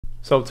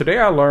So today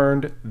I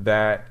learned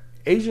that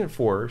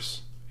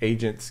Agentforce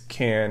agents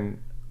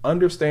can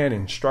understand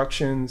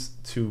instructions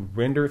to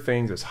render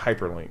things as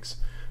hyperlinks.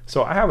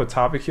 So I have a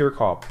topic here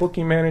called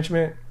booking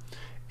management,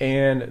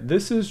 and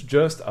this is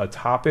just a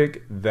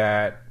topic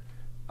that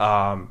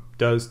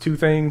does two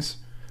things: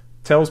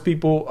 tells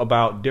people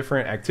about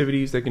different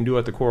activities they can do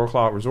at the Coral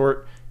Cloud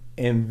Resort,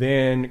 and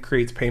then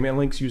creates payment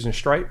links using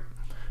Stripe.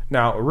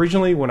 Now,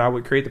 originally when I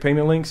would create the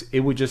payment links, it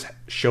would just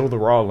show the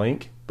raw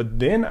link, but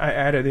then I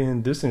added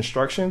in this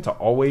instruction to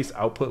always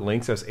output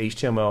links as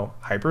HTML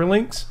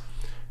hyperlinks.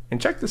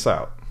 And check this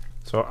out.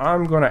 So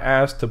I'm going to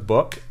ask to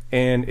book,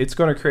 and it's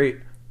going to create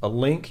a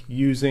link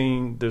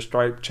using the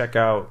Stripe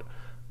checkout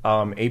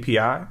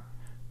API.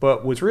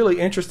 But what's really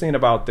interesting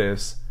about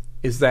this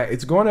is that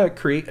it's going to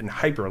create a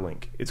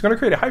hyperlink. It's going to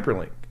create a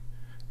hyperlink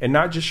and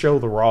not just show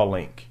the raw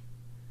link.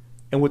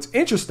 And what's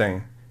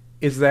interesting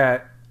is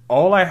that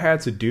all I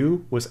had to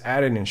do was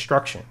add an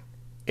instruction,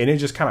 and it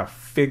just kind of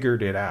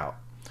figured it out.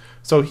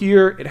 So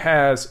here it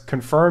has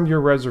confirm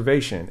your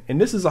reservation, and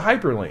this is a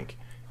hyperlink.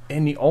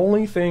 And the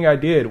only thing I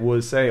did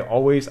was say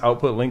always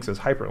output links as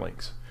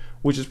hyperlinks,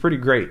 which is pretty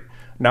great.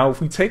 Now,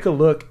 if we take a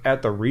look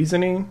at the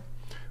reasoning,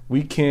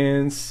 we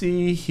can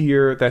see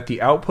here that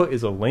the output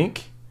is a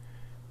link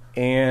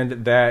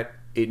and that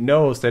it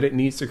knows that it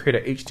needs to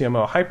create an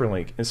HTML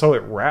hyperlink. And so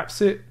it wraps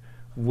it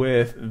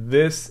with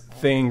this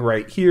thing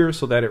right here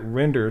so that it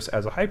renders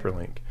as a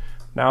hyperlink.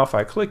 Now, if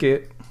I click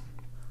it,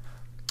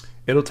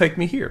 it'll take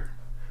me here,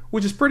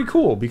 which is pretty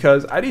cool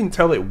because I didn't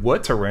tell it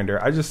what to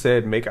render. I just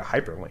said make a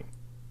hyperlink.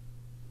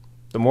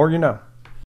 The more you know.